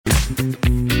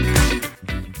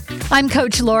I'm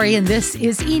Coach Lori, and this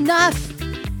is Enough.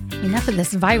 Enough of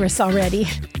this virus already.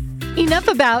 Enough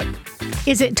about,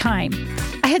 is it time?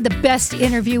 I had the best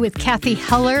interview with Cathy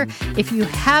Heller. If you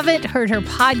haven't heard her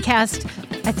podcast,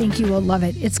 I think you will love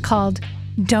it. It's called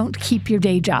Don't Keep Your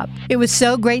Day Job. It was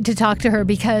so great to talk to her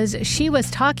because she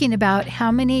was talking about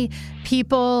how many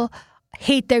people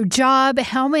hate their job,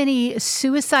 how many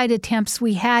suicide attempts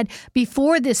we had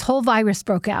before this whole virus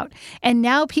broke out. And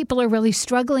now people are really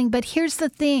struggling. But here's the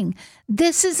thing.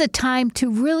 This is a time to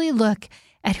really look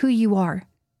at who you are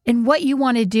and what you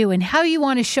want to do and how you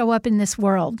want to show up in this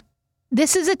world.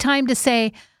 This is a time to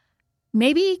say,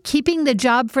 maybe keeping the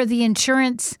job for the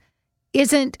insurance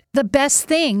isn't the best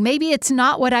thing. Maybe it's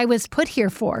not what I was put here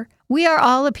for. We are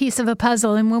all a piece of a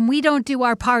puzzle. And when we don't do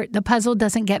our part, the puzzle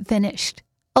doesn't get finished.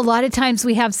 A lot of times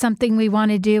we have something we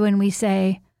want to do and we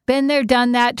say, been there,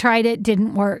 done that, tried it,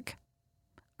 didn't work.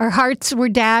 Our hearts were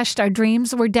dashed. Our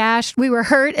dreams were dashed. We were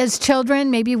hurt as children.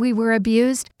 Maybe we were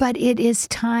abused. But it is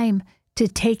time to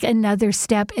take another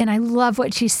step. And I love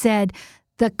what she said.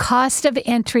 The cost of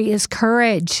entry is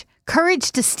courage.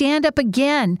 Courage to stand up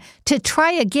again, to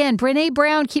try again. Brené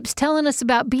Brown keeps telling us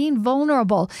about being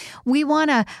vulnerable. We want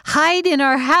to hide in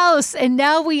our house, and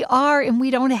now we are, and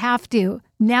we don't have to.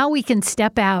 Now we can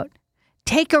step out,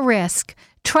 take a risk,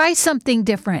 try something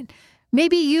different.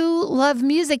 Maybe you love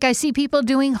music. I see people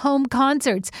doing home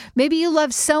concerts. Maybe you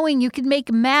love sewing. You can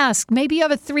make masks. Maybe you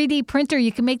have a 3D printer.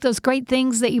 You can make those great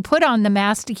things that you put on the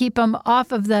mask to keep them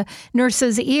off of the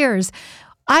nurse's ears.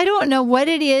 I don't know what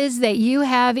it is that you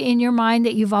have in your mind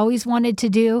that you've always wanted to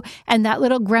do, and that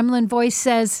little gremlin voice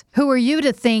says, who are you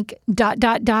to think, ...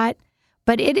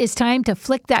 But it is time to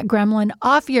flick that gremlin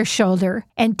off your shoulder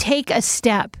and take a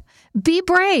step. Be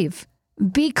brave.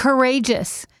 Be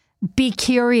courageous. Be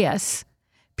curious.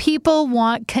 People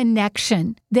want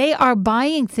connection. They are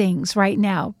buying things right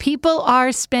now. People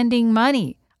are spending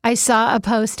money. I saw a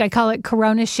post, I call it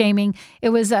Corona shaming. It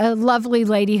was a lovely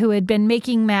lady who had been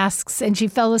making masks and she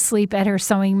fell asleep at her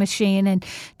sewing machine and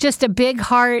just a big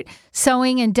heart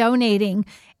sewing and donating.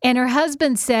 And her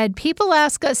husband said, people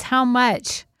ask us how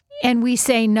much and we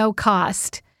say no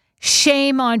cost.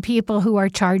 Shame on people who are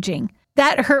charging.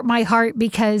 That hurt my heart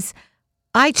because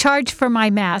I charge for my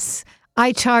masks.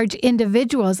 I charge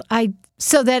individuals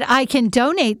so that I can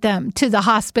donate them to the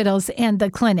hospitals and the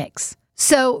clinics.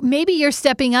 So maybe you're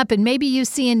stepping up and maybe you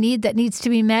see a need that needs to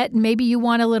be met and maybe you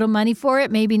want a little money for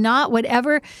it, maybe not,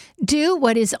 whatever. Do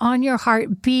what is on your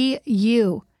heart. Be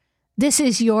you. This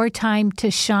is your time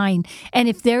to shine. And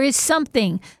if there is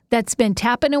something that's been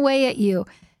tapping away at you,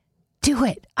 do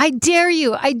it. I dare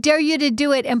you. I dare you to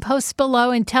do it and post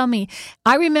below and tell me.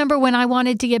 I remember when I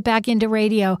wanted to get back into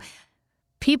radio,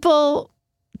 people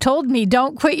told me,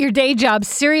 don't quit your day job.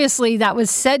 Seriously, that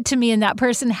was said to me, and that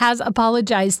person has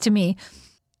apologized to me.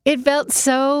 It felt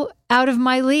so out of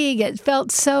my league. It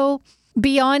felt so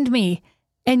beyond me.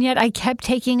 And yet I kept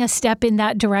taking a step in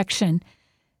that direction.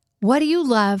 What do you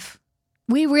love?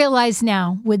 We realize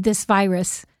now with this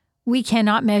virus, we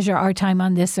cannot measure our time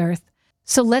on this earth.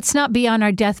 So let's not be on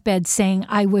our deathbed saying,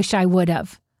 I wish I would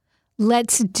have.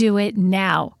 Let's do it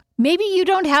now. Maybe you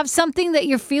don't have something that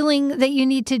you're feeling that you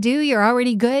need to do. You're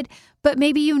already good, but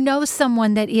maybe you know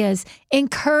someone that is.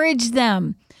 Encourage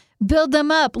them. Build them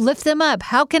up. Lift them up.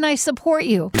 How can I support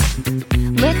you?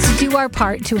 Let's do our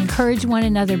part to encourage one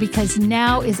another because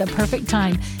now is a perfect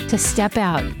time to step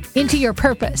out into your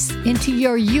purpose, into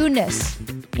your you-ness,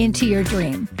 into your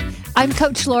dream. I'm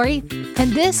Coach Lori,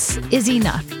 and this is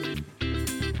Enough.